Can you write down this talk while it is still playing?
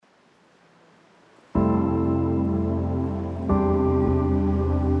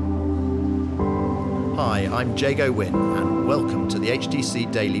I'm Jago Wynn, and welcome to the HTC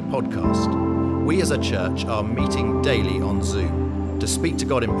Daily Podcast. We as a church are meeting daily on Zoom to speak to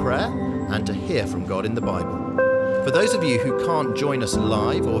God in prayer and to hear from God in the Bible. For those of you who can't join us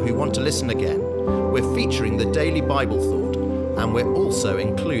live or who want to listen again, we're featuring the Daily Bible Thought, and we're also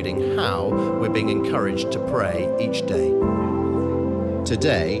including how we're being encouraged to pray each day.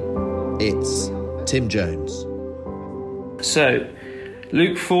 Today, it's Tim Jones. So,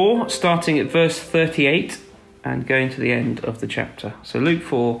 Luke 4, starting at verse 38 and going to the end of the chapter. So Luke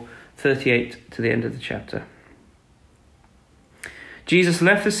 4, 38 to the end of the chapter. Jesus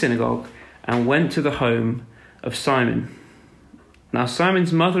left the synagogue and went to the home of Simon. Now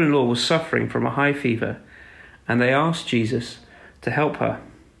Simon's mother-in-law was suffering from a high fever, and they asked Jesus to help her.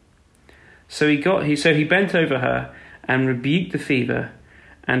 So he bent over her and rebuked the fever,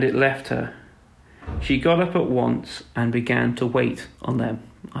 and it left her. She got up at once and began to wait on them.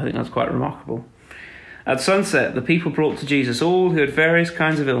 I think that's quite remarkable. At sunset, the people brought to Jesus all who had various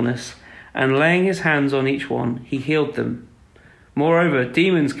kinds of illness, and laying his hands on each one, he healed them. Moreover,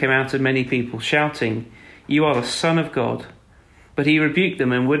 demons came out of many people, shouting, "You are the Son of God." But he rebuked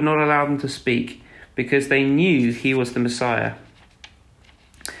them and would not allow them to speak, because they knew he was the Messiah.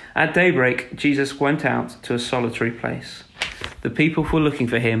 At daybreak, Jesus went out to a solitary place. The people were looking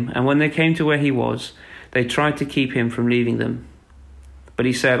for him, and when they came to where he was, they tried to keep him from leaving them. But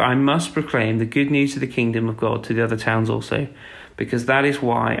he said, "I must proclaim the good news of the kingdom of God to the other towns also, because that is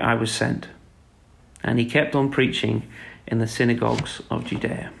why I was sent." And he kept on preaching in the synagogues of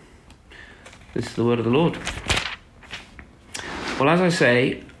Judea. This is the word of the Lord. Well, as I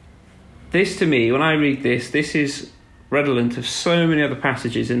say, this to me, when I read this is redolent of so many other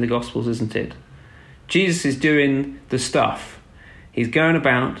passages in the Gospels, isn't it? Jesus is doing the stuff. He's going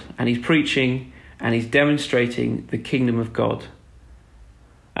about and he's preaching and he's demonstrating the kingdom of God.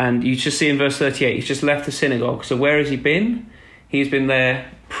 And you just see in verse 38, he's just left the synagogue. So where has he been? He's been there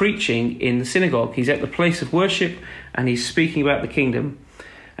preaching in the synagogue. He's at the place of worship and he's speaking about the kingdom.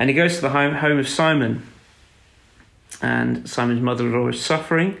 And he goes to the home of Simon. And Simon's mother-in-law is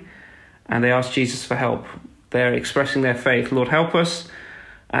suffering, and they ask Jesus for help. They're expressing their faith. "Lord, help us."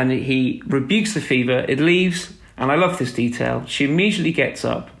 And he rebukes the fever. It leaves, and I love this detail. She immediately gets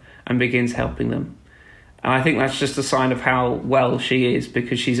up and begins helping them. And I think that's just a sign of how well she is,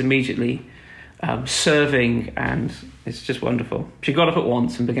 because she's immediately serving, and it's just wonderful. She got up at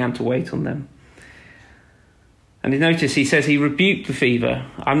once and began to wait on them. And you notice he says he rebuked the fever.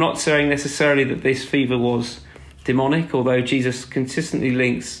 I'm not saying necessarily that this fever was demonic, although Jesus consistently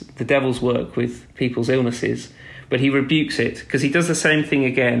links the devil's work with people's illnesses, but he rebukes it because he does the same thing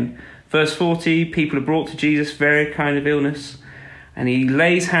again. Verse 40, people are brought to Jesus, very kind of illness, and he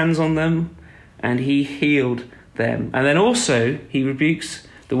lays hands on them and he healed them. And then also he rebukes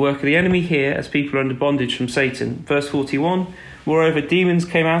the work of the enemy here as people are under bondage from Satan. Verse 41, moreover, demons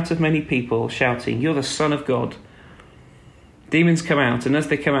came out of many people, shouting, "You're the Son of God." Demons come out, and as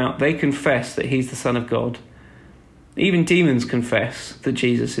they come out, they confess that he's the Son of God. Even demons confess that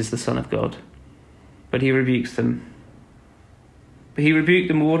Jesus is the Son of God. But he rebukes them. But he rebuked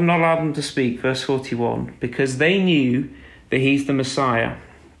them and would not allow them to speak, verse 41, because they knew that he's the Messiah.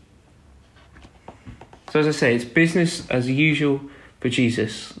 So as I say, it's business as usual for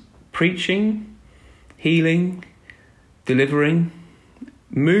Jesus. Preaching, healing, delivering,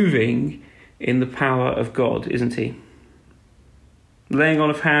 moving in the power of God, isn't he? Laying on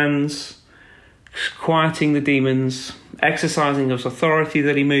of hands, quieting the demons, exercising his authority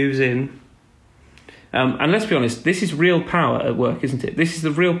that he moves in. And let's be honest, this is real power at work, isn't it? This is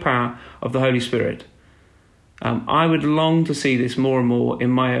the real power of the Holy Spirit. I would long to see this more and more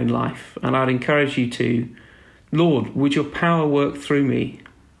in my own life, and I'd encourage you to. Lord, would your power work through me?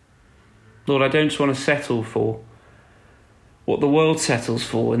 Lord, I don't just want to settle for what the world settles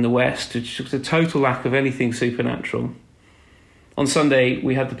for in the West, which is a total lack of anything supernatural. On Sunday,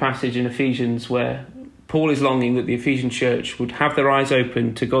 we had the passage in Ephesians where Paul is longing that the Ephesian church would have their eyes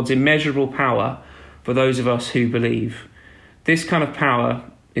open to God's immeasurable power for those of us who believe. This kind of power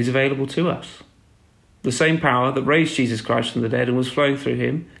is available to us. The same power that raised Jesus Christ from the dead and was flowing through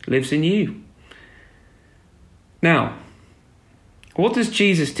him lives in you. Now, what does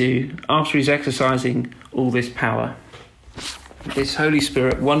Jesus do after he's exercising all this power? This Holy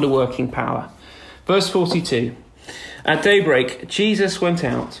Spirit, wonder-working power. Verse 42. At daybreak, Jesus went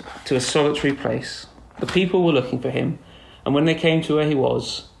out to a solitary place. The people were looking for him, and when they came to where he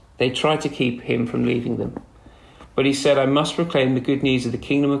was, they tried to keep him from leaving them. But he said, "I must proclaim the good news of the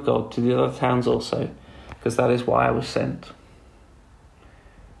kingdom of God to the other towns also, because that is why I was sent."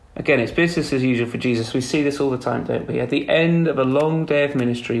 Again, it's business as usual for Jesus. We see this all the time, don't we? At the end of a long day of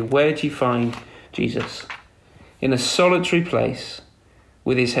ministry, where do you find Jesus? in a solitary place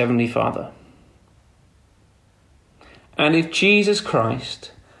with his heavenly Father. And if Jesus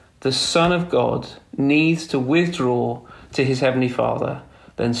Christ, the Son of God, needs to withdraw to his heavenly Father,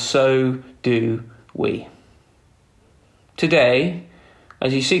 then so do we. Today,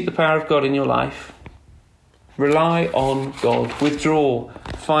 as you seek the power of God in your life, rely on God, withdraw,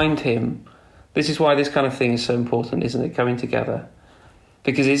 find him. This is why this kind of thing is so important, isn't it, coming together?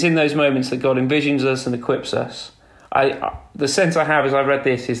 Because it's in those moments that God envisions us and equips us. The sense I have as I read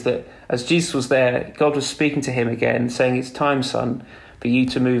this is that as Jesus was there, God was speaking to him again, saying, it's time, son, for you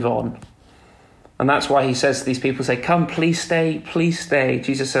to move on. And that's why he says to these people, say, come, please stay, please stay.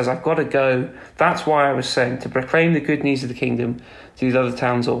 Jesus says, I've got to go. That's why I was sent, to proclaim the good news of the kingdom to these other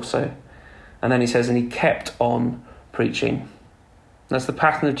towns also. And then he says, and he kept on preaching. That's the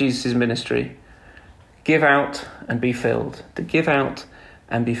pattern of Jesus' ministry. Give out and be filled. To give out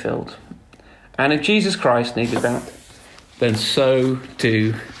and be filled. And if Jesus Christ needed that, then so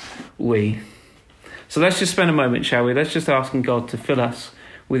do we. So let's just spend a moment, shall we? Let's just ask God to fill us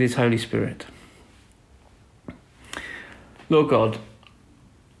with his Holy Spirit. Lord God,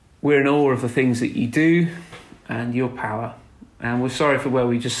 we're in awe of the things that you do and your power. And we're sorry for where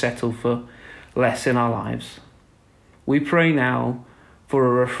we just settle for less in our lives. We pray now for a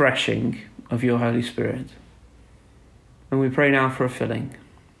refreshing of your Holy Spirit. And we pray now for a filling.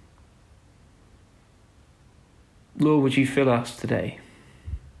 Lord, would you fill us today?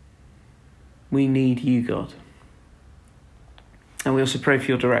 We need you, God. And we also pray for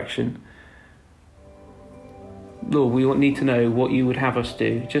your direction. Lord, we need to know what you would have us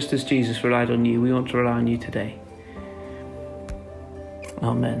do. Just as Jesus relied on you, we want to rely on you today.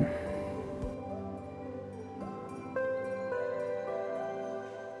 Amen.